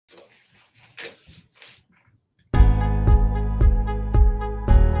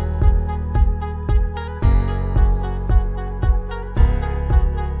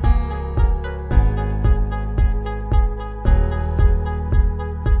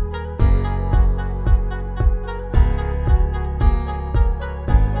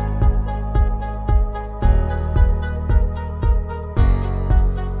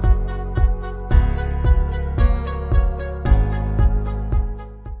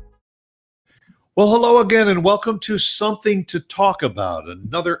Well, hello again, and welcome to Something to Talk About,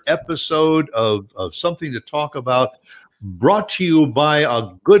 another episode of Something to Talk About, brought to you by a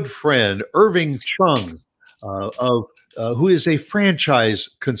good friend, Irving Chung, of who is a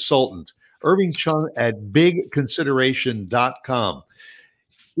franchise consultant. Irving Chung at bigconsideration.com.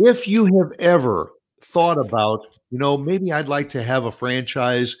 If you have ever thought about, maybe I'd like to have a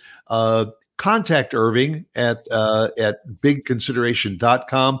franchise, contact Irving at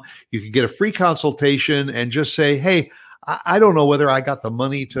bigconsideration.com. You can get a free consultation and just say, hey, I don't know whether I got the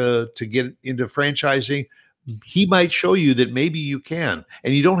money to get into franchising. He might show you that maybe you can.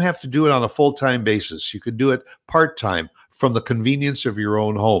 And you don't have to do it on a full-time basis. You could do it part-time from the convenience of your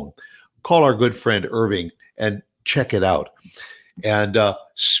own home. Call our good friend Irving and check it out. And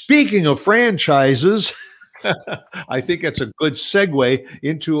speaking of franchises, I think that's a good segue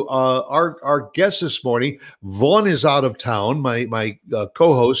into our guest this morning. Vaughn is out of town, my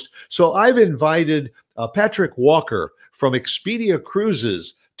co-host. So I've invited Patrick Walker from Expedia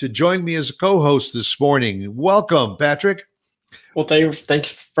Cruises to join me as a co-host this morning. Welcome, Patrick. Well, thank you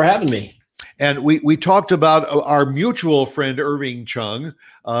for having me. And we talked about our mutual friend Irving Chung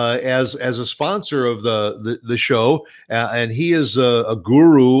as a sponsor of the show, and he is a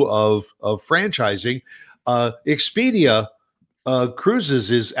guru of franchising. Expedia Cruises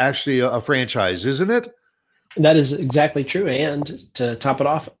is actually a franchise, isn't it? That is exactly true. And to top it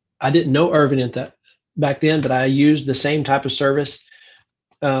off, I didn't know Irving back then, but I used the same type of service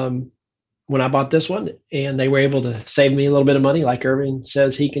when I bought this one, and they were able to save me a little bit of money, like Irving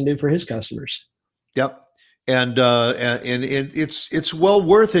says he can do for his customers. Yep. And it's well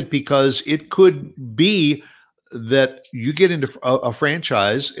worth it, because it could be that you get into a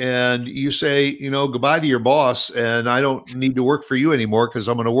franchise and you say, goodbye to your boss, and I don't need to work for you anymore because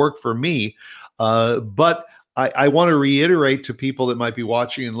I'm going to work for me. But I want to reiterate to people that might be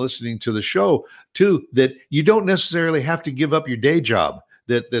watching and listening to the show too, that you don't necessarily have to give up your day job.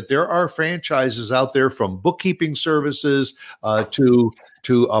 That there are franchises out there, from bookkeeping services to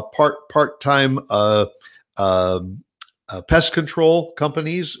a part-time pest control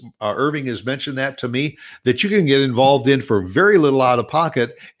companies. Irving has mentioned that to me, that you can get involved in for very little out of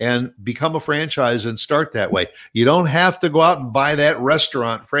pocket and become a franchise and start that way. You don't have to go out and buy that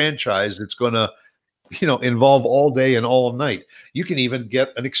restaurant franchise that's going to, involve all day and all night. You can even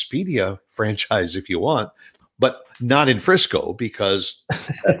get an Expedia franchise if you want, but not in Frisco, because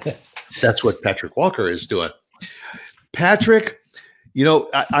that's what Patrick Walker is doing. Patrick,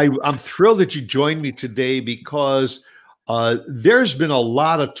 I'm thrilled that you joined me today, because there's been a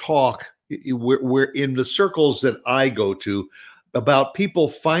lot of talk where in the circles that I go to about people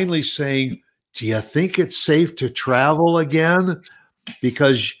finally saying, do you think it's safe to travel again?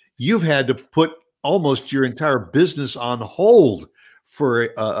 Because you've had to put almost your entire business on hold for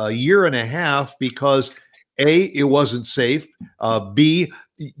a year and a half because A, it wasn't safe. B,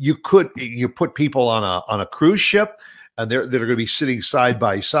 you put people on a cruise ship, and they're going to be sitting side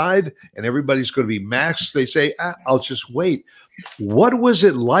by side, and everybody's going to be masked. They say, I'll just wait. What was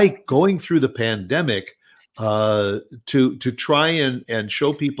it like going through the pandemic to try and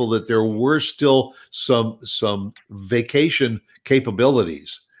show people that there were still some vacation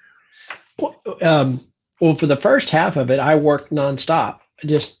capabilities? Well, for the first half of it, I worked nonstop,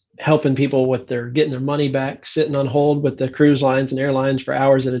 just helping people with getting their money back, sitting on hold with the cruise lines and airlines for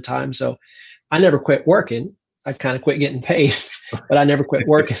hours at a time. So I never quit working. I kind of quit getting paid, but I never quit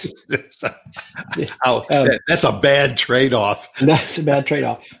working. That's a bad trade-off. That's a bad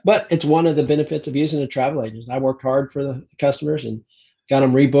trade-off, but it's one of the benefits of using a travel agent. I worked hard for the customers and got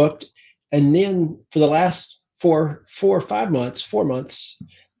them rebooked. And then for the last 4 months,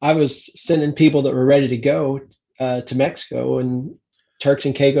 I was sending people that were ready to go to Mexico and Turks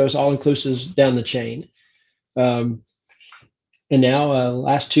and Caicos, all inclusives down the chain. And now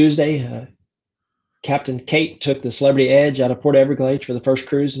last Tuesday, Captain Kate took the Celebrity Edge out of Port Everglades for the first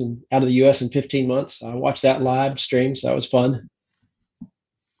cruise out of the U.S. in 15 months. I watched that live stream, so that was fun.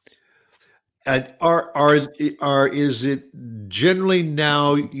 And is it generally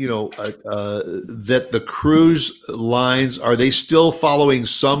now, that the cruise lines, are they still following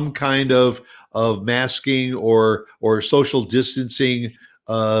some kind of masking or social distancing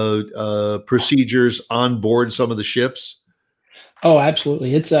procedures on board some of the ships? Oh,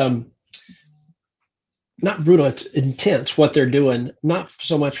 absolutely. It's not brutal, it's intense what they're doing, not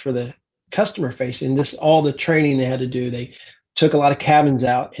so much for the customer facing, all the training they had to do. They took a lot of cabins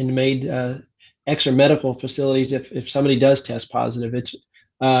out and made extra medical facilities if somebody does test positive. It's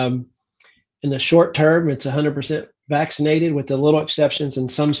in the short term, it's 100% vaccinated with the little exceptions in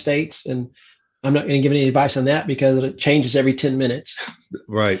some states. And I'm not going to give any advice on that because it changes every 10 minutes.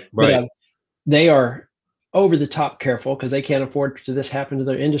 Right. But, they are over the top careful because they can't afford to this happen to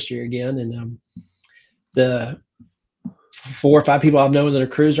their industry again. And the 4 or 5 people I've known that are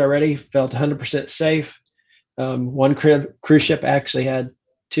cruised already felt 100% safe. One cruise ship actually had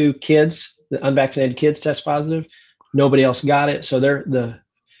 2 kids, the unvaccinated kids, test positive. Nobody else got it. So the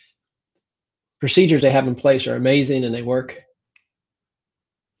procedures they have in place are amazing and they work.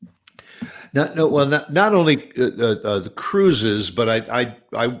 Not only the cruises, but I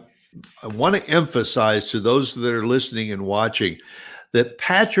want to emphasize to those that are listening and watching that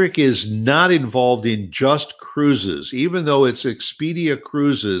Patrick is not involved in just cruises, even though it's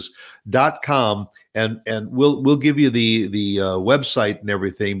ExpediaCruises.com, and we'll give you the website and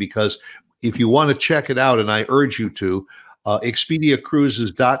everything, because if you want to check it out, and I urge you to,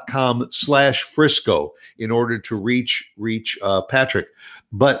 ExpediaCruises.com/Frisco in order to reach Patrick.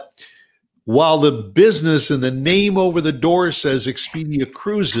 But while the business and the name over the door says Expedia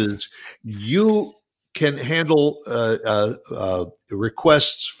Cruises, you can handle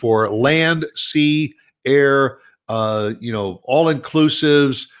requests for land, sea, air, all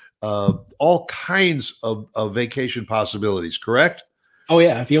inclusives, all kinds of vacation possibilities, correct? Oh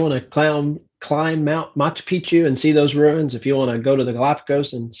yeah. If you want to climb Mount Machu Picchu and see those ruins, if you want to go to the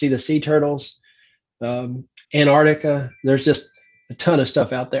Galapagos and see the sea turtles, Antarctica, there's just a ton of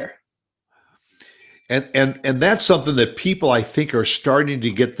stuff out there. And that's something that people, I think, are starting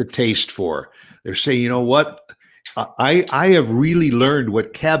to get the taste for. They're saying, you know what? I have really learned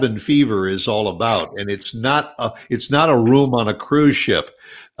what cabin fever is all about, and it's not a room on a cruise ship.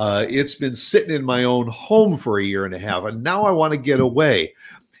 It's been sitting in my own home for a year and a half, and now I want to get away.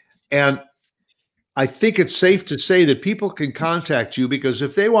 And I think it's safe to say that people can contact you, because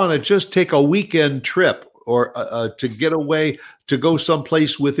if they want to just take a weekend trip or to get away, to go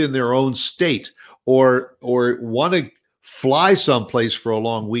someplace within their own state, or want to fly someplace for a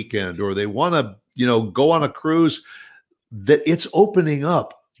long weekend, or they want to, go on a cruise, that it's opening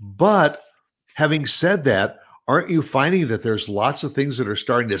up. But having said that, aren't you finding that there's lots of things that are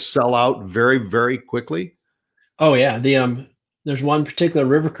starting to sell out very, very quickly? Oh yeah. There's one particular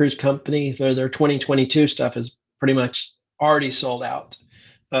river cruise company, their 2022 stuff is pretty much already sold out.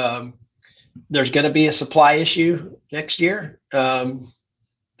 There's going to be a supply issue next year.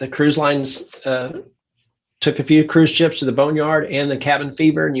 The cruise lines took a few cruise ships to the Boneyard and the cabin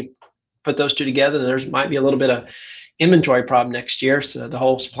fever, and you put those two together, and there's might be a little bit of inventory problem next year. So the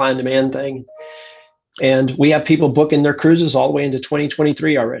whole supply and demand thing. And we have people booking their cruises all the way into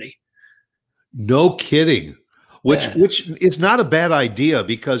 2023 already. No kidding. Which is not a bad idea,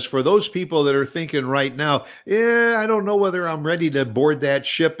 because for those people that are thinking right now, I don't know whether I'm ready to board that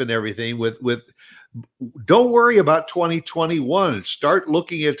ship and everything, don't worry about 2021. Start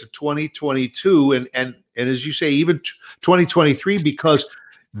looking at 2022 and as you say, even 2023, because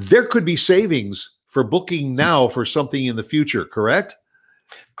there could be savings for booking now for something in the future, correct?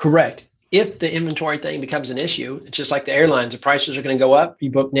 Correct. If the inventory thing becomes an issue, it's just like the airlines, the prices are going to go up.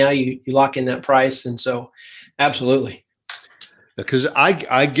 You book now, you lock in that price. And so absolutely. Because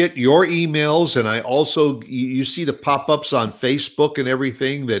I get your emails, and I also, you see the pop-ups on Facebook and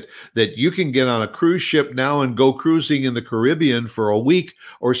everything that you can get on a cruise ship now and go cruising in the Caribbean for a week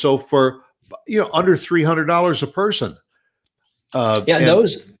or so for under $300 a person.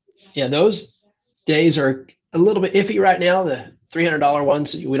 Those days are a little bit iffy right now. The $300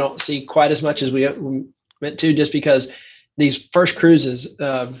 ones we don't see quite as much as we meant to, just because these first cruises,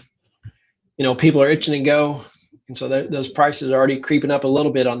 people are itching to go. And so those prices are already creeping up a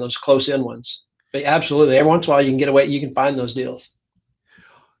little bit on those close-in ones. But absolutely, every once in a while you can get away, you can find those deals.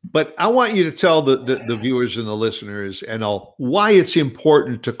 But I want you to tell the viewers and the listeners and all why it's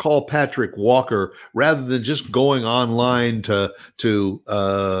important to call Patrick Walker rather than just going online to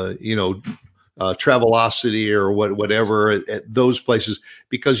Travelocity or whatever at those places,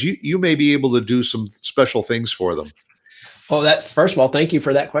 because you may be able to do some special things for them. Well, first of all, thank you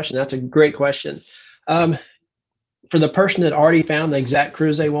for that question. That's a great question. For the person that already found the exact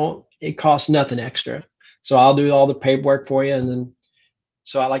cruise they want, it costs nothing extra. So I'll do all the paperwork for you. And then,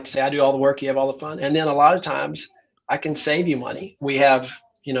 so I like to say, I do all the work, you have all the fun. And then a lot of times I can save you money. We have,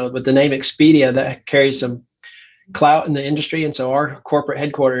 with the name Expedia, that carries some clout in the industry. And so our corporate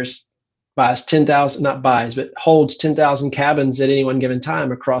headquarters holds 10,000 cabins at any one given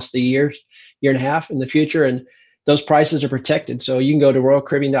time across the year and a half in the future. And those prices are protected. So you can go to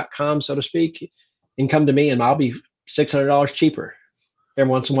RoyalCaribbean.com, so to speak, and come to me, and I'll be $600 cheaper every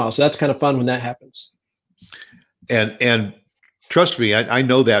once in a while. So that's kind of fun when that happens. And trust me, I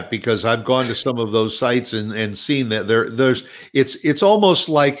know that, because I've gone to some of those sites and seen that it's almost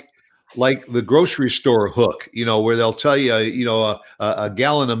like like the grocery store hook, where they'll tell you, a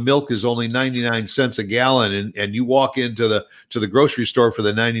gallon of milk is only 99 cents a gallon. And you walk into the grocery store for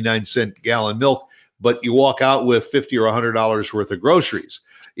the 99-cent gallon milk, but you walk out with $50 or $100 worth of groceries.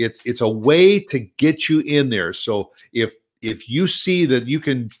 It's a way to get you in there. So if you see that you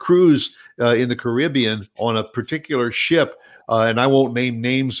can cruise in the Caribbean on a particular ship, and I won't name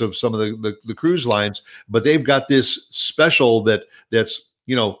names of some of the cruise lines, but they've got this special that's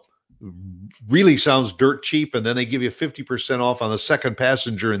really sounds dirt cheap, and then they give you 50% off on the second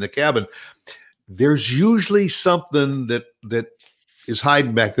passenger in the cabin. There's usually something that is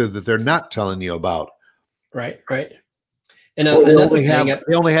hiding back there that they're not telling you about. Right. And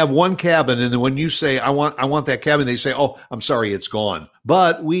they only have one cabin, and then when you say I want that cabin, they say, "Oh, I'm sorry, it's gone."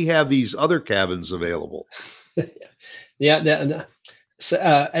 But we have these other cabins available. Yeah,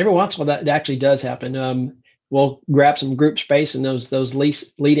 every once in a while that actually does happen. We'll grab some group space, and those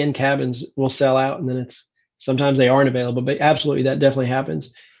lead-in cabins will sell out, and then sometimes they aren't available. But absolutely, that definitely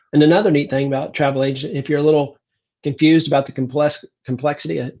happens. And another neat thing about travel agents, if you're a little confused about the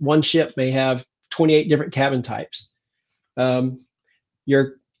complexity, one ship may have 28 different cabin types.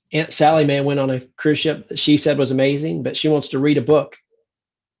 Your Aunt Sally went on a cruise ship that she said was amazing, but she wants to read a book,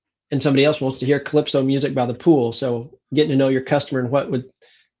 and somebody else wants to hear calypso music by the pool. So getting to know your customer and what would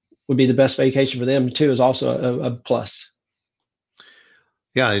be the best vacation for them too is also a plus.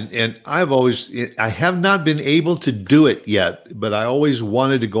 Yeah, and I have not been able to do it yet, but I always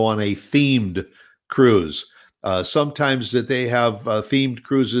wanted to go on a themed cruise. Sometimes that they have themed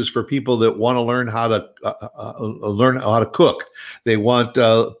cruises for people that want to learn how to cook. They want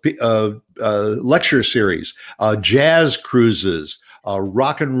lecture series, jazz cruises,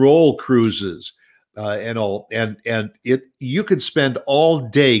 rock and roll cruises, and all. And you could spend all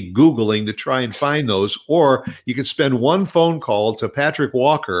day Googling to try and find those, or you could spend one phone call to Patrick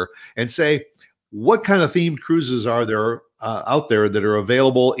Walker and say, what kind of themed cruises are there out there that are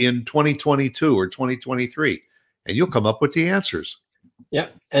available in 2022 or 2023? And you'll come up with the answers. Yeah.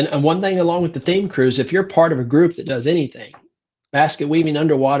 And one thing along with the theme cruise, if you're part of a group that does anything, basket weaving,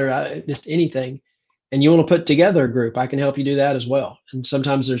 underwater, just anything, and you want to put together a group, I can help you do that as well. And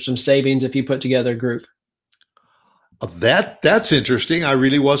sometimes there's some savings if you put together a group. That's interesting. I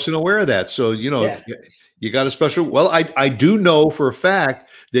really wasn't aware of that. So, you got a special, well, I do know for a fact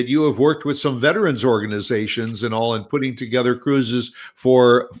that you have worked with some veterans organizations and all, and putting together cruises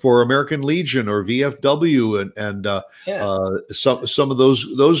for American Legion or VFW and some of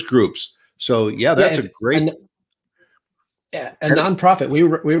those groups. So that's a great. A nonprofit.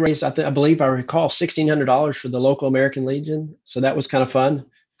 We raised, I believe I recall, $1,600 for the local American Legion. So that was kind of fun.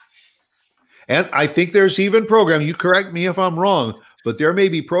 And I think there's even program. You correct me if I'm wrong, but there may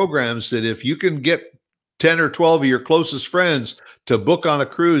be programs that if you can get 10 or 12 of your closest friends to book on a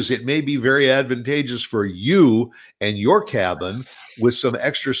cruise, it may be very advantageous for you and your cabin, with some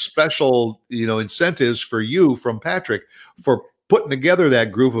extra special, incentives for you from Patrick for putting together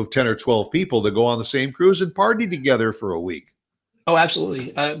that group of 10 or 12 people to go on the same cruise and party together for a week. Oh,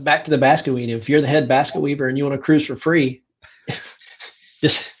 absolutely. Back to the basket weaving. If you're the head basket weaver and you want to cruise for free,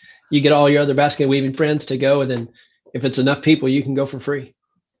 just you get all your other basket weaving friends to go, and then if it's enough people, you can go for free.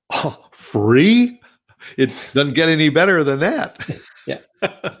 Oh, free? It doesn't get any better than that. Yeah.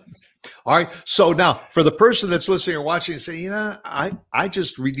 All right. So now, for the person that's listening or watching, say, I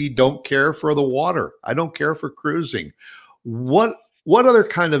just really don't care for the water. I don't care for cruising. What other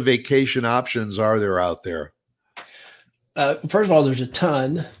kind of vacation options are there out there? First of all, there's a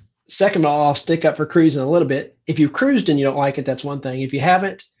ton. Second of all, I'll stick up for cruising a little bit. If you've cruised and you don't like it, that's one thing. If you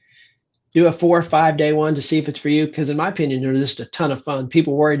haven't, do a 4 or 5 day one to see if it's for you. Because in my opinion, there's just a ton of fun.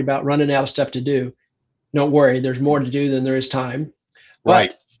 People worried about running out of stuff to do. Don't worry, there's more to do than there is time.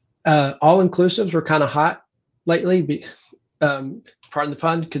 Right. But all-inclusives were kind of hot lately. Pardon the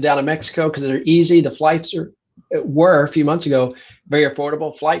pun, because down in Mexico, because they're easy. The flights were a few months ago very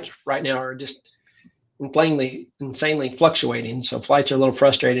affordable. Flights right now are just insanely fluctuating. So flights are a little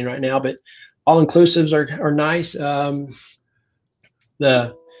frustrating right now, but all-inclusives are nice. The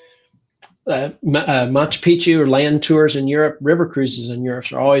Machu Picchu or land tours in Europe, river cruises in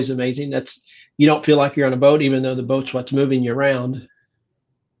Europe are always amazing. You don't feel like you're on a boat, even though the boat's what's moving you around.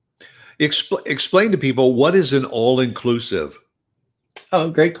 Explain to people, what is an all-inclusive? Oh,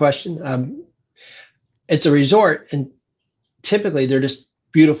 great question. It's a resort, and typically they're just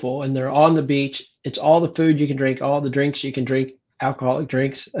beautiful, and they're on the beach. It's all the food you can drink, all the drinks you can drink, alcoholic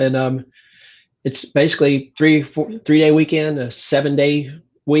drinks, and it's basically 3-day weekend, a 7-day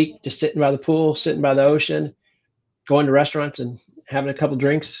week, just sitting by the pool, sitting by the ocean, going to restaurants and having a couple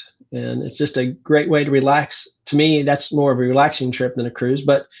drinks. And it's just a great way to relax. To me, that's more of a relaxing trip than a cruise,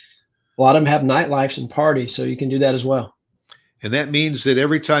 but A lot of them have nightlifes and parties, so you can do that as well. And that means that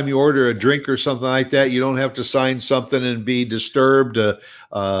every time you order a drink or something like that, you don't have to sign something and be disturbed.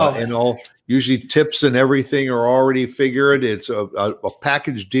 And all usually tips and everything are already figured. It's a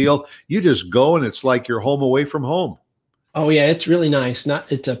package deal. You just go and it's like you're home away from home. Oh yeah, it's really nice.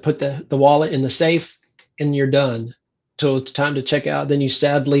 It's a put the wallet in the safe and you're done. Till it's time to check out. Then you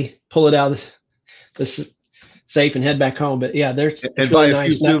sadly pull it out of the safe and head back home. But yeah, there's and buy really a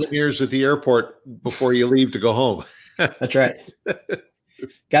few souvenirs at the airport before you leave to go home. That's right.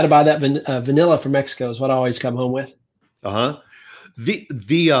 Got to buy that vanilla from Mexico is what I always come home with. I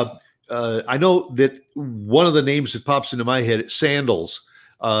know that one of the names that pops into my head, Sandals.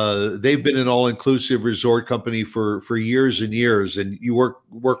 They've been an all-inclusive resort company for years and years, and you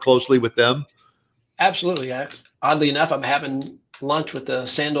work closely with them. Absolutely. Oddly enough, I'm having lunch with the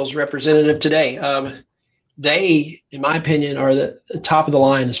Sandals representative today. They, in my opinion, are the top of the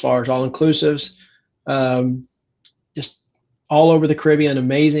line as far as all-inclusives. Just all over the Caribbean,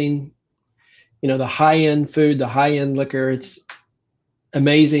 amazing. The high-end food, the high-end liquor. It's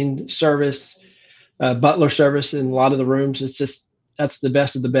amazing service, butler service in a lot of the rooms. It's just, that's the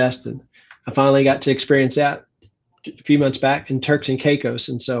best of the best. And I finally got to experience that a few months back in Turks and Caicos.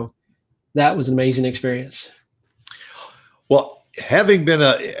 And so that was an amazing experience. Well, having been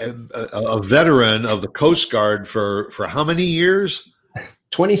a veteran of the Coast Guard for how many years?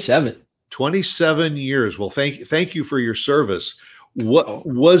 27. 27 years. Well, thank you for your service. What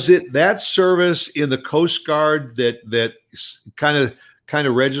was it, that service in the Coast Guard that kind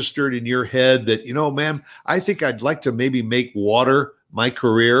of registered in your head that, ma'am, I think I'd like to maybe make water my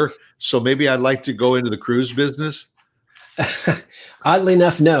career. So maybe I'd like to go into the cruise business? Oddly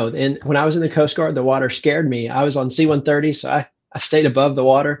enough, no. And when I was in the Coast Guard, the water scared me. I was on C-130, so I stayed above the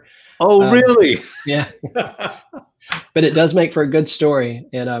water. Oh, really? Yeah. But it does make for a good story.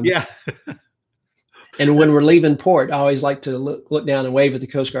 And yeah. And when we're leaving port, I always like to look down and wave at the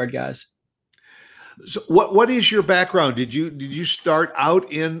Coast Guard guys. So what is your background? Did you start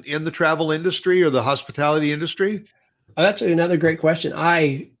out in the travel industry or the hospitality industry? Oh, that's another great question.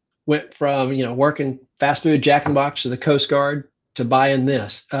 I went from, working fast food, Jack in the Box, to the Coast Guard to buying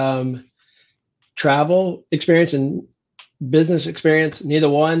this. Travel experience and business experience, neither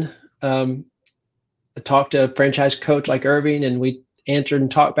one. I talked to a franchise coach like Irving, and we answered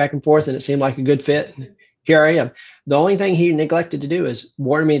and talked back and forth, and it seemed like a good fit. And here I am. The only thing he neglected to do is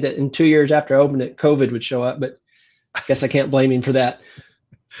warn me that in 2 years after I opened it, COVID would show up, but I guess I can't blame him for that.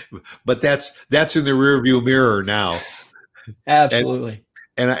 But that's in the rearview mirror now. Absolutely.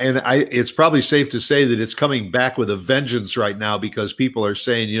 And it's probably safe to say that it's coming back with a vengeance right now, because people are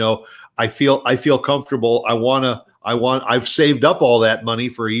saying, I feel comfortable. I've saved up all that money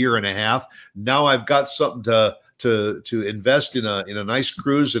for a year and a half. Now I've got something to invest in a nice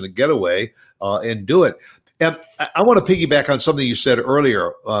cruise and a getaway and do it. And I want to piggyback on something you said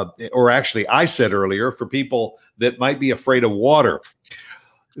earlier, or actually I said earlier, for people that might be afraid of water.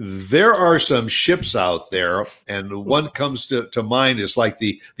 There are some ships out there, and one comes to mind is like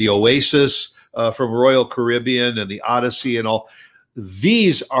the Oasis from Royal Caribbean and the Odyssey and all.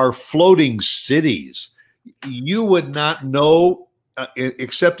 These are floating cities. You would not know,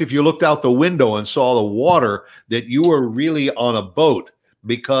 except if you looked out the window and saw the water, that you were really on a boat,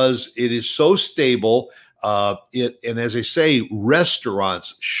 because it is so stable. And as I say,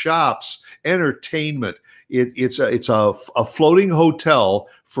 restaurants, shops, entertainment. It's a floating hotel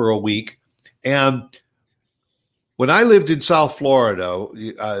for a week. And when I lived in South Florida,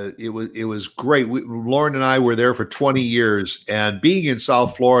 it was great. Lauren and I were there for 20 years, and being in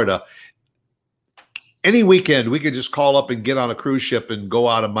South Florida, any weekend we could just call up and get on a cruise ship and go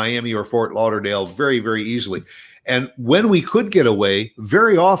out of Miami or Fort Lauderdale very, very easily. And when we could get away,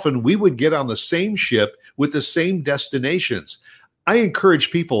 very often we would get on the same ship with the same destinations. I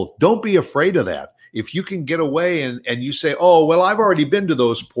encourage people, don't be afraid of that. If you can get away and you say, oh, well, I've already been to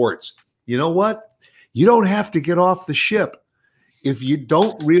those ports. You know what? You don't have to get off the ship. If you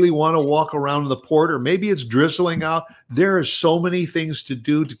don't really want to walk around the port, or maybe it's drizzling out, there are so many things to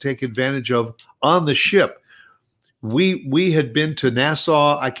do to take advantage of on the ship. We had been to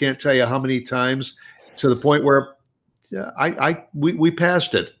Nassau, I can't tell you how many times, to the point where we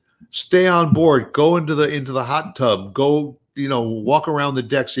passed it. Stay on board, go into the hot tub, go, walk around the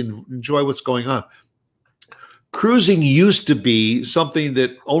decks and enjoy what's going on. Cruising used to be something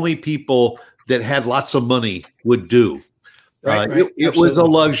that only people that had lots of money would do. Right. It was a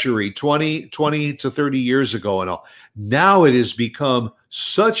luxury 20 to 30 years ago and all. Now it has become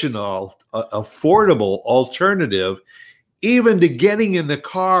such an affordable alternative, even to getting in the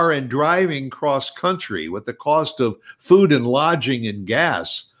car and driving cross country with the cost of food and lodging and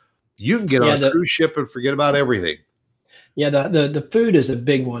gas. You can get Yeah, on a cruise ship and forget about everything. yeah, the food is a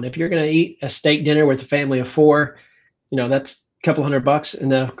big one. If you're going to eat a steak dinner with a family of four, that's a couple $100,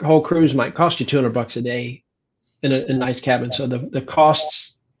 and the whole cruise might cost you $200 a day in a nice cabin. So the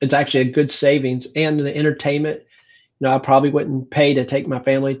costs, it's actually a good savings, and the entertainment. I probably wouldn't pay to take my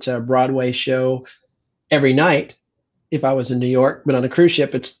family to a Broadway show every night if I was in New York, but on a cruise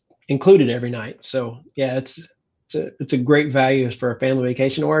ship, it's included every night. So yeah, it's a great value for a family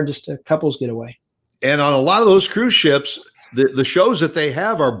vacation or just a couples getaway. And on a lot of those cruise ships, the shows that they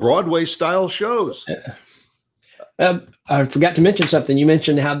have are Broadway style shows. I forgot to mention something. You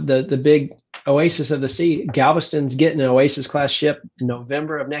mentioned how the big Oasis of the Sea, Galveston's getting an Oasis class ship in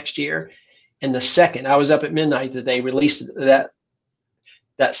November of next year. And the second I was up at midnight that they released that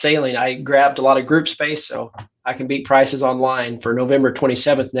sailing, I grabbed a lot of group space so I can beat prices online for November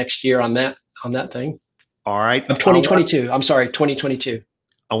 27th next year on that thing. All right. Of 2022. I'm sorry, 2022.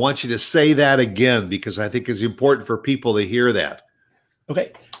 I want you to say that again because I think it's important for people to hear that.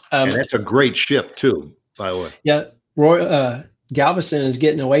 Okay. And that's a great ship too, by the way. Yeah. Galveston is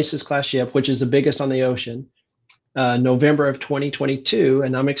getting an Oasis class ship, which is the biggest on the ocean, November of 2022.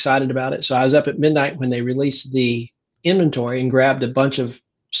 And I'm excited about it. So I was up at midnight when they released the inventory and grabbed a bunch of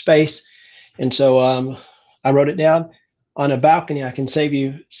space. And so I wrote it down. On a balcony, I can save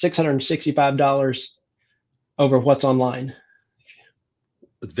you $665 over what's online.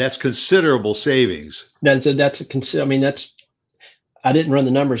 That's considerable savings. I didn't run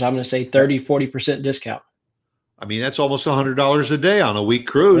the numbers. I'm going to say 30-40% discount. I mean, that's almost $100 a day on a week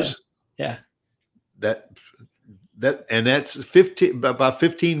cruise. Yeah. And that's about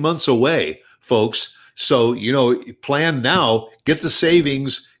 15 months away, folks. So, plan now, get the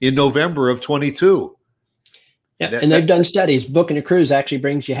savings in November of 22. Yeah. And they've done studies. Booking a cruise actually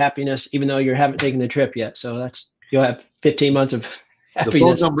brings you happiness, even though you haven't taken the trip yet. So you'll have 15 months of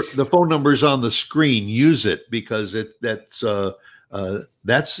happiness. The phone number's on the screen. Use it because I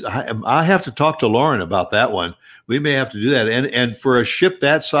have to talk to Lauren about that one. We may have to do that. And for a ship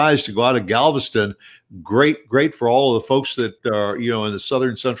that size to go out of Galveston, great for all of the folks that are, in the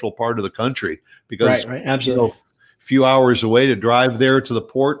southern central part of the country, because right, absolutely. A few hours away to drive there to the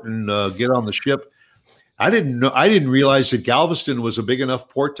port and get on the ship. I didn't realize that Galveston was a big enough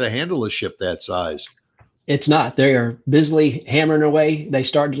port to handle a ship that size. It's not. They are busily hammering away. They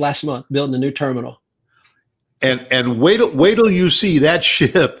started last month building a new terminal. And wait till you see that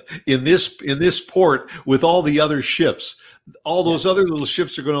ship in this port with all the other ships. All those other little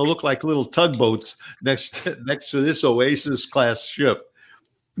ships are going to look like little tugboats next to this Oasis class ship.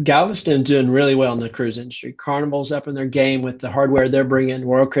 Galveston's doing really well in the cruise industry. Carnival's up in their game with the hardware they're bringing.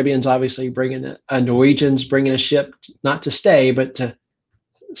 Royal Caribbean's obviously bringing it. Norwegian's bringing a ship not to stay, but to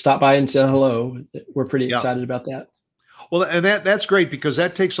stop by and say hello. We're pretty excited about that. Well, and that's great because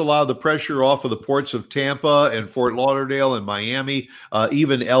that takes a lot of the pressure off of the ports of Tampa and Fort Lauderdale and Miami,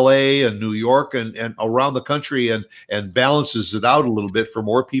 even LA and New York and around the country and balances it out a little bit for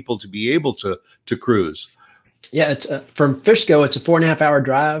more people to be able to cruise. Yeah, it's from Fishco, it's a 4.5-hour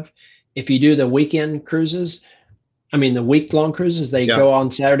drive. If you do the weekend cruises, the week-long cruises, they go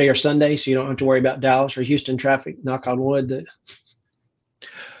on Saturday or Sunday, so you don't have to worry about Dallas or Houston traffic, knock on wood.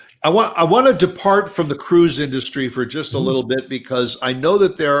 I want to depart from the cruise industry for just a little bit because I know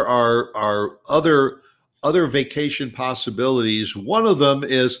that there are other vacation possibilities. One of them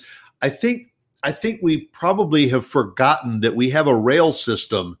is I think we probably have forgotten that we have a rail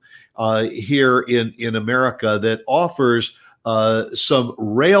system here in America that offers some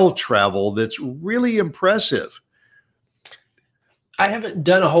rail travel that's really impressive. I haven't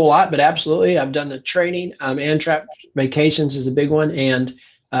done a whole lot, but absolutely, I've done the training. Amtrak Vacations is a big one, and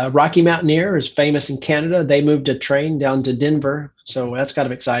Rocky Mountaineer is famous in Canada. They moved a train down to Denver, so that's kind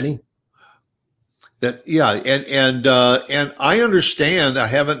of exciting. And I understand. I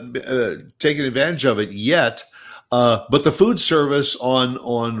haven't taken advantage of it yet, but the food service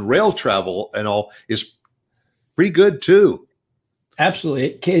on rail travel and all is pretty good too.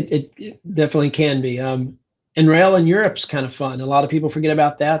 Absolutely, it definitely can be. And rail in Europe's kind of fun. A lot of people forget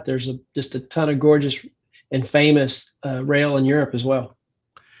about that. There's just a ton of gorgeous and famous rail in Europe as well.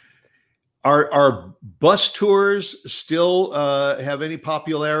 Are bus tours still have any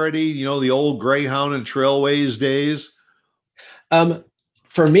popularity? The old Greyhound and Trailways days?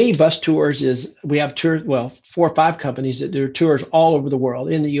 For me, bus tours we have 4 or 5 companies that do tours all over the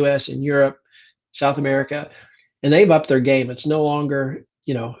world, in the US, in Europe, South America, and they've upped their game. It's no longer,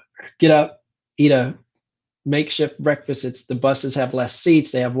 get up, eat a makeshift breakfast. The buses have less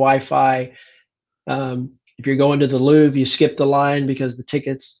seats. They have Wi-Fi. If you're going to the Louvre, you skip the line because the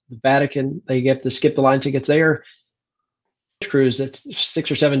tickets, the Vatican, they get to skip the line tickets there. cruise that's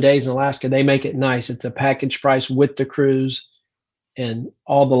 6 or 7 days in Alaska, they make it nice. It's a package price with the cruise and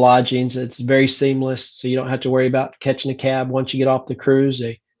all the lodgings. It's very seamless, so you don't have to worry about catching a cab once you get off the cruise.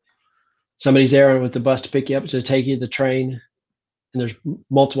 Somebody's there with the bus to pick you up to take you to the train, and there's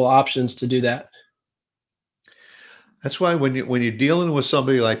multiple options to do that. That's why when you're dealing with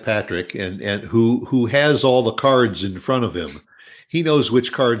somebody like Patrick and who has all the cards in front of him, he knows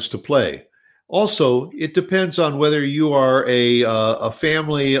which cards to play. Also, it depends on whether you are a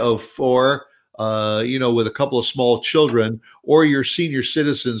family of four, with a couple of small children, or you're senior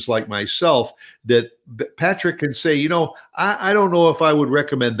citizens like myself, that Patrick can say, I don't know if I would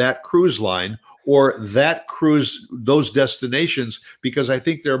recommend that cruise line or that cruise, those destinations, because I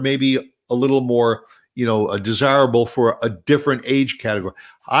think they're maybe a little more, desirable for a different age category.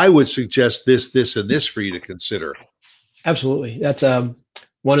 I would suggest this, and this for you to consider. Absolutely. That's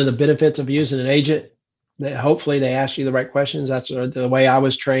one of the benefits of using an agent. That hopefully they ask you the right questions. That's the way I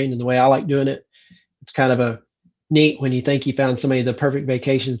was trained and the way I like doing it. It's kind of a neat when you think you found somebody the perfect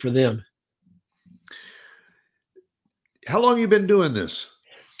vacation for them. How long have you been doing this?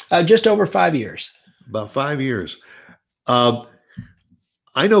 Just over 5 years. About 5 years.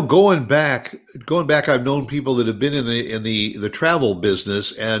 I know going back, I've known people that have been in the travel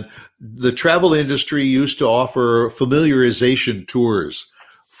business, and the travel industry used to offer familiarization tours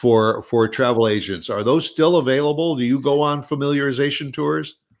for travel agents. Are those still available? Do you go on familiarization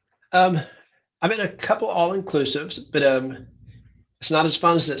tours? I'm in a couple all-inclusives, but it's not as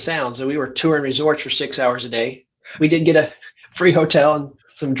fun as it sounds. So we were touring resorts for 6 hours a day. We did get a free hotel and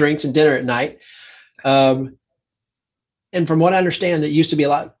some drinks and dinner at night. And from what I understand, it used to be a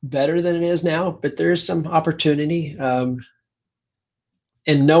lot better than it is now, but there's some opportunity. And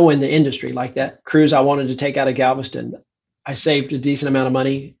knowing the industry, like that cruise I wanted to take out of Galveston, I saved a decent amount of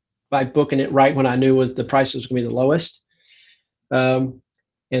money by booking it right when I knew the price was going to be the lowest.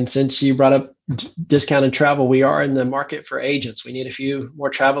 And since you brought up discounted travel, we are in the market for agents. We need a few more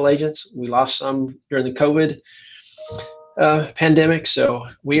travel agents. We lost some during the COVID pandemic, so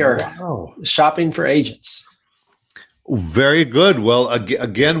we are shopping for agents. Very good. Well,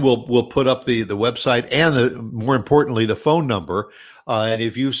 again, we'll put up the website and more importantly, the phone number. And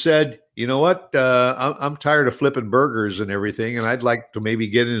if you said, you know what, I'm tired of flipping burgers and everything, and I'd like to maybe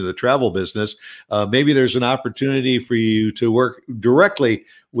get into the travel business, maybe there's an opportunity for you to work directly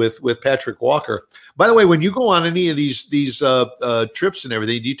with Patrick Walker. By the way, when you go on any of these trips and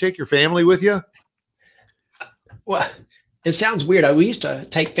everything, do you take your family with you? Well, it sounds weird. We used to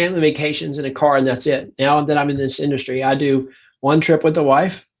take family vacations in a car and that's it. Now that I'm in this industry, I do one trip with the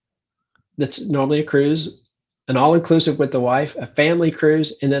wife. That's normally a cruise, an all-inclusive with the wife, a family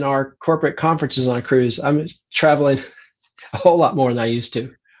cruise, and then our corporate conferences on a cruise. I'm traveling a whole lot more than I used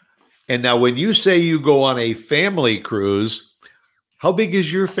to. And now when you say you go on a family cruise, how big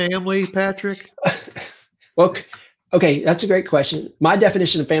is your family, Patrick? Well, okay, that's a great question. My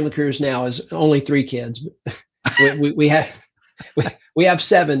definition of family cruise now is only 3 kids. We have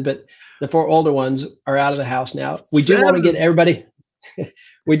 7, but the 4 older ones are out of the house now. We do want to get everybody.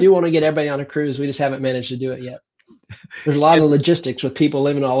 We do want to get everybody on a cruise. We just haven't managed to do it yet. There's a lot of logistics with people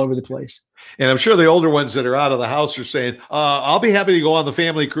living all over the place. And I'm sure the older ones that are out of the house are saying, I'll be happy to go on the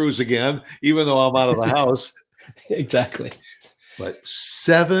family cruise again, even though I'm out of the house. Exactly. But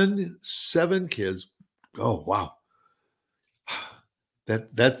 7 kids. Oh, wow.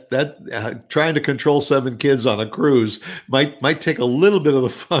 That trying to control 7 kids on a cruise might take a little bit of the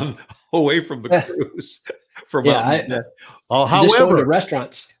fun away from the cruise. However,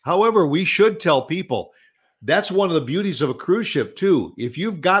 restaurants. However, we should tell people that's one of the beauties of a cruise ship too. If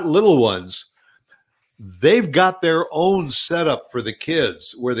you've got little ones, they've got their own setup for the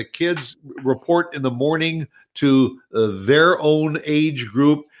kids, where the kids report in the morning to their own age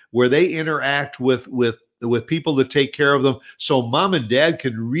group, where they interact with people that take care of them. So mom and dad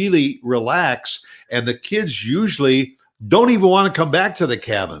can really relax. And the kids usually don't even want to come back to the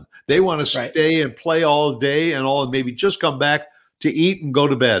cabin. They want to stay and play all day and maybe just come back to eat and go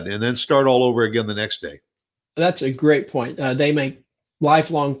to bed and then start all over again the next day. That's a great point. They make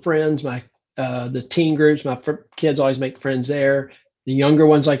lifelong friends. The teen groups, my kids always make friends there. The younger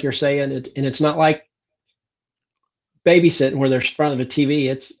ones, like you're saying, and it's not like babysitting where they're in front of a TV.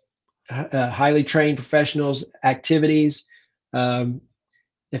 It's highly trained professionals, activities.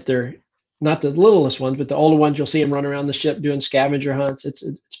 If they're not the littlest ones, but the older ones, you'll see them run around the ship doing scavenger hunts. It's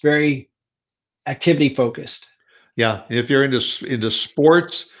very activity focused. Yeah, if you're into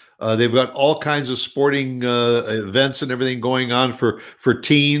sports, they've got all kinds of sporting events and everything going on for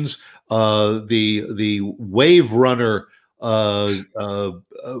teens. The Wave Runner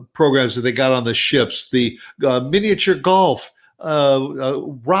programs that they got on the ships, the miniature golf,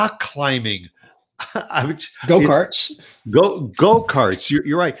 rock climbing. Go-karts. Go-karts.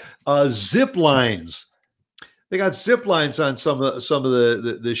 You're right. Zip lines. They got zip lines on some of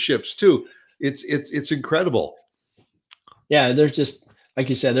the ships too. It's incredible. Yeah, there's just, like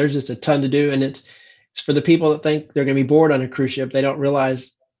you said, there's just a ton to do, and it's for the people that think they're going to be bored on a cruise ship. They don't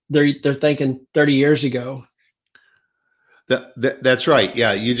realize they're thinking 30 years ago. That's right.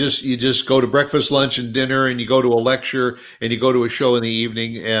 Yeah, you just go to breakfast, lunch, and dinner, and you go to a lecture, and you go to a show in the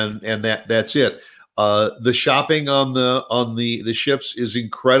evening, and that's it. The shopping on the ships is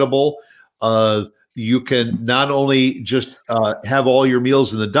incredible. You can not only just have all your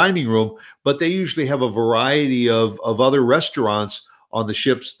meals in the dining room, but they usually have a variety of other restaurants on the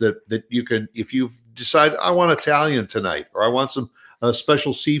ships that you can, if you decide I want Italian tonight or I want some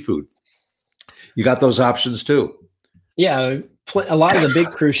special seafood, you got those options too. Yeah, a lot of the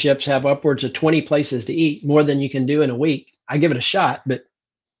big cruise ships have upwards of 20 places to eat, more than you can do in a week. I give it a shot, but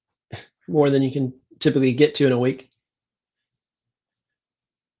more than you can typically get to in a week.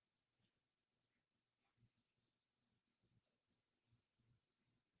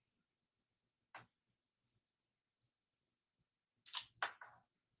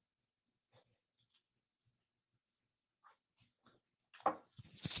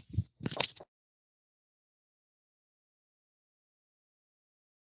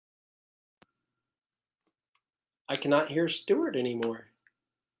 I cannot hear Stuart anymore.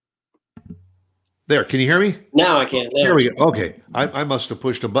 There, can you hear me? Now I can. There we go. Okay, I must have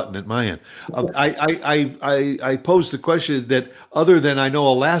pushed a button at my end. I posed the question that other than I know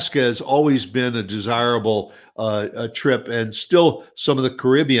Alaska has always been a desirable trip, and still some of the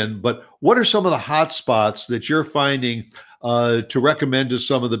Caribbean. But what are some of the hot spots that you're finding to recommend to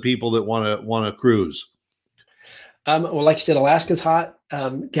some of the people that want to cruise? Well, like you said, Alaska's hot.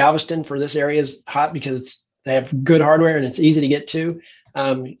 Galveston for this area is hot because they have good hardware and it's easy to get to.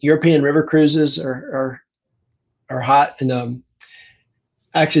 European river cruises are hot, and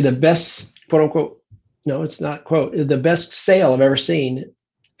actually the best quote unquote, no, it's not quote, the best sail I've ever seen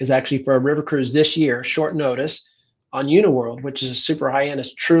is actually for a river cruise this year, short notice, on Uniworld, which is a super high end.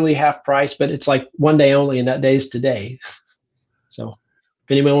 It's truly half price, but it's like one day only, and that day is today. So if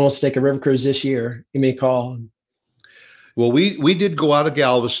anyone wants to take a river cruise this year, give me a call. Well, we did go out of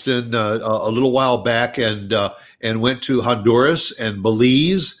Galveston a little while back and went to Honduras and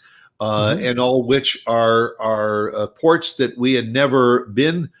Belize, and all which are ports that we had never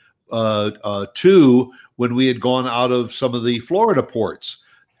been to when we had gone out of some of the Florida ports.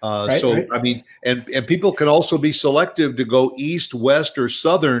 Right. I mean, and people can also be selective to go east, west, or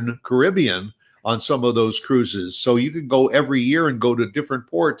southern Caribbean on some of those cruises. So you can go every year and go to different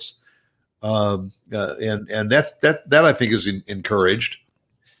ports. And that I think is encouraged.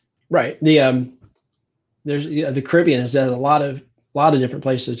 Right. There's the Caribbean has a lot of different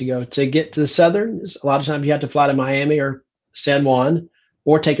places to go. To get to the southern, a lot of times you have to fly to Miami or San Juan,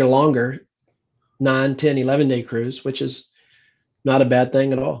 or take a longer 9, 10, 11-day cruise, which is not a bad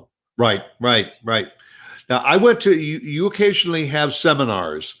thing at all. Right. Now I went to you occasionally have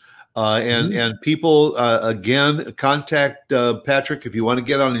seminars. And people, again, contact Patrick if you want to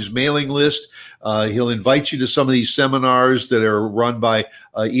get on his mailing list. He'll invite you to some of these seminars that are run by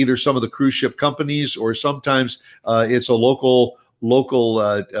either some of the cruise ship companies, or sometimes it's a local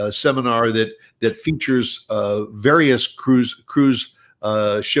seminar that features various cruise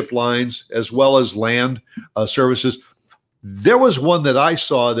ship lines as well as land services. There was one that I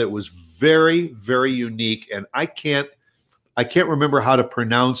saw that was very, very unique, and I can't remember how to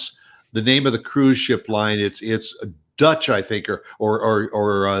pronounce the name of the cruise ship line. It's Dutch, I think,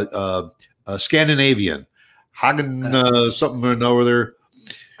 or Scandinavian. Hagen something or another.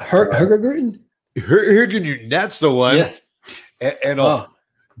 Hurtigruten? Hurtigruten, that's the one. Yeah.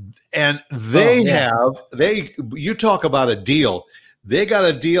 And they you talk about a deal. They got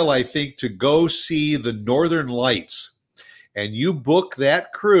a deal, I think, to go see the Northern Lights. And you book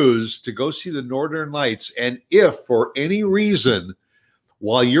that cruise to go see the Northern Lights. And if for any reason,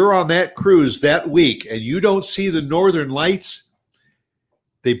 while you're on that cruise that week and you don't see the Northern Lights,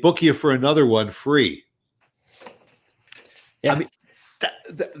 they book you for another one free. Yeah. I mean,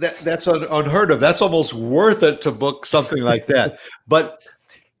 that's unheard of. That's almost worth it to book something like that. But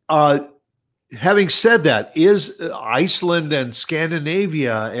having said that, is Iceland and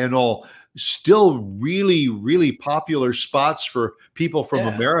Scandinavia and all still really, really popular spots for people from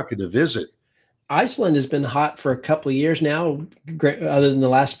America to visit? Iceland has been hot for a couple of years now, other than the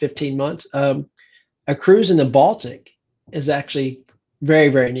last 15 months. A cruise in the Baltic is actually very,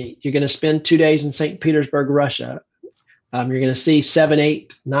 very neat. You're going to spend 2 days in St. Petersburg, Russia, You're going to see 7,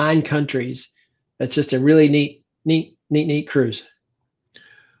 8, 9 countries. That's just a really neat cruise.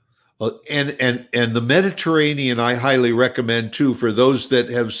 And the Mediterranean, I highly recommend too, for those that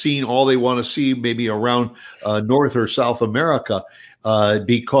have seen all they want to see, maybe around North or South America,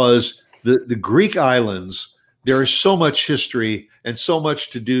 because the Greek islands, there is so much history and so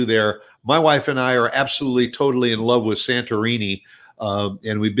much to do there. My wife and I are absolutely, totally in love with Santorini,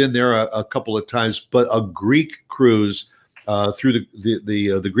 and we've been there a couple of times. But a Greek cruise through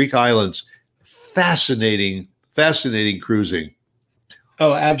the Greek islands, fascinating cruising.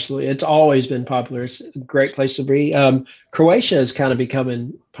 Oh, absolutely. It's always been popular. It's a great place to be. Croatia is kind of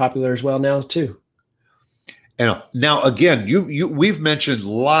becoming popular as well now too. And now again, we've mentioned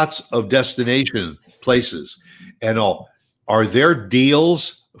lots of destination places and all. Are there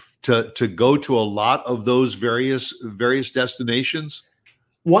deals to go to a lot of those various destinations?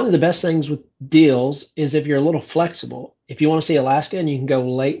 One of the best things with deals is if you're a little flexible. If you want to see Alaska and you can go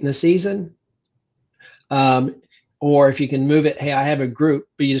late in the season, or if you can move it, hey, I have a group,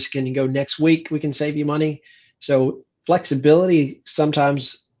 but you just can go next week, we can save you money. So flexibility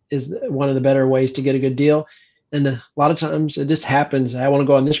sometimes is one of the better ways to get a good deal. And a lot of times it just happens. I want to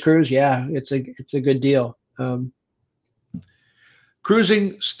go on this cruise. Yeah, it's a good deal.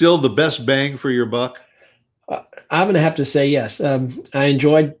 Cruising still the best bang for your buck? I'm going to have to say yes. I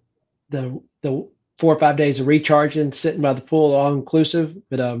enjoyed the 4 or 5 days of recharging, sitting by the pool, all inclusive,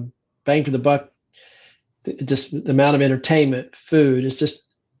 but bang for the buck. Just the amount of entertainment, food, it's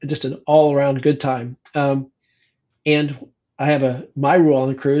just an all around good time. And I have my rule on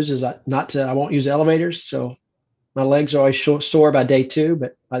the cruise is I won't use elevators. So my legs are always sore by day 2,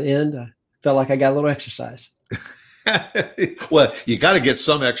 but by the end, I felt like I got a little exercise. Well, you got to get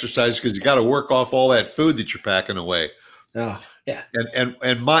some exercise because you got to work off all that food that you're packing away. Oh, yeah.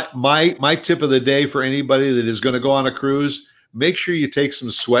 And my tip of the day for anybody that is going to go on a cruise, make sure you take some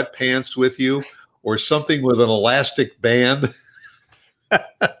sweatpants with you or something with an elastic band.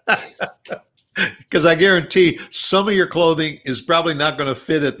 Because I guarantee some of your clothing is probably not going to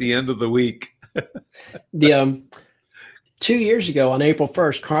fit at the end of the week. The 2 years ago on April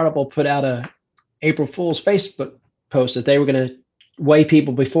 1st, Carnival put out a April Fool's Facebook post that they were going to weigh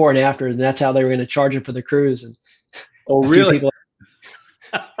people before and after, and that's how they were going to charge them for the cruise. And oh, really?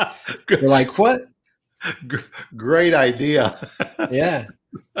 People were like, "What? Great idea." Yeah,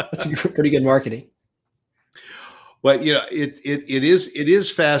 that's pretty good marketing. Well, you know, it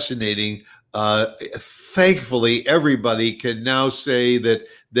is fascinating. Thankfully, everybody can now say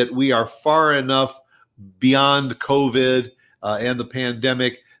that we are far enough beyond COVID and the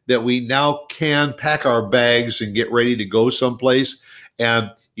pandemic that we now can pack our bags and get ready to go someplace.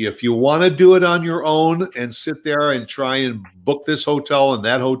 And if you want to do it on your own and sit there and try and book this hotel and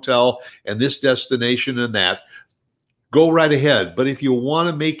that hotel and this destination and that, go right ahead. But if you want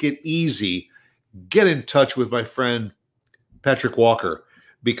to make it easy, get in touch with my friend Patrick Walker,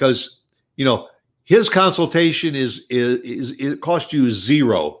 because you know his consultation is it costs you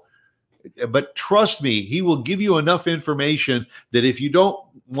 $0. But trust me, he will give you enough information that if you don't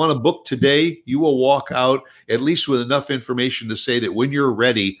want to book today, you will walk out at least with enough information to say that when you're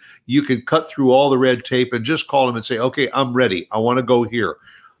ready, you can cut through all the red tape and just call him and say, okay, I'm ready. I want to go here.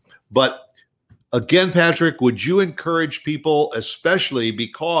 But again, Patrick, would you encourage people, especially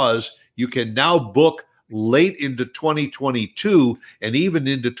because you can now book late into 2022 and even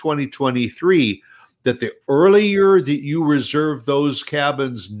into 2023, that the earlier that you reserve those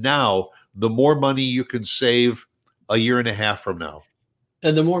cabins now, the more money you can save a year and a half from now?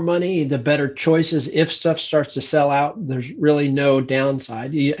 And the more money, the better choices. If stuff starts to sell out, there's really no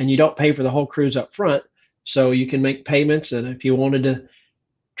downside. And you don't pay for the whole cruise up front. So you can make payments. And if you wanted to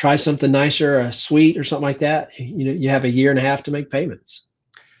try something nicer, a suite or something like that, you have a year and a half to make payments.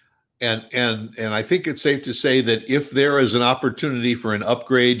 And I think it's safe to say that if there is an opportunity for an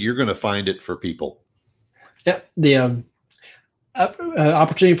upgrade, you're going to find it for people. Yeah, the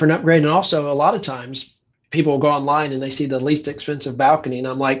opportunity for an upgrade. And also a lot of times people will go online and they see the least expensive balcony. And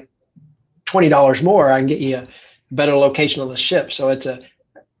I'm like, $20 more, I can get you a better location on the ship. So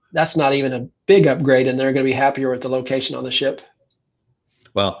that's not even a big upgrade, and they're going to be happier with the location on the ship.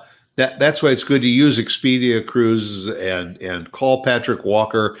 Well, that's why it's good to use Expedia Cruises and call Patrick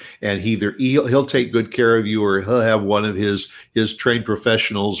Walker, and he'll take good care of you, or he'll have one of his trained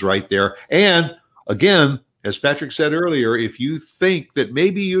professionals right there. And again, as Patrick said earlier, if you think that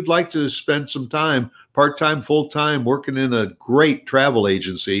maybe you'd like to spend some time, part-time, full-time, working in a great travel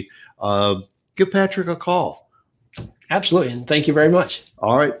agency, give Patrick a call. Absolutely. And thank you very much.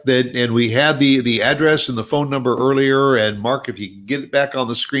 All right. Then, and we had the address and the phone number earlier. And Mark, if you can get it back on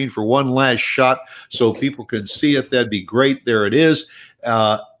the screen for one last shot so people can see it, that'd be great. There it is.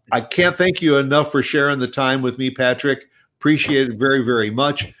 I can't thank you enough for sharing the time with me, Patrick. Appreciate it very, very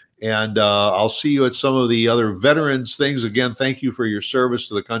much. And I'll see you at some of the other veterans things. Again, thank you for your service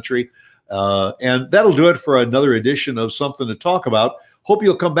to the country. And that'll do it for another edition of Something to Talk About. Hope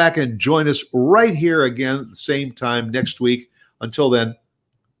you'll come back and join us right here again at the same time next week. Until then,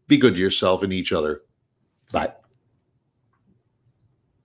 be good to yourself and each other. Bye.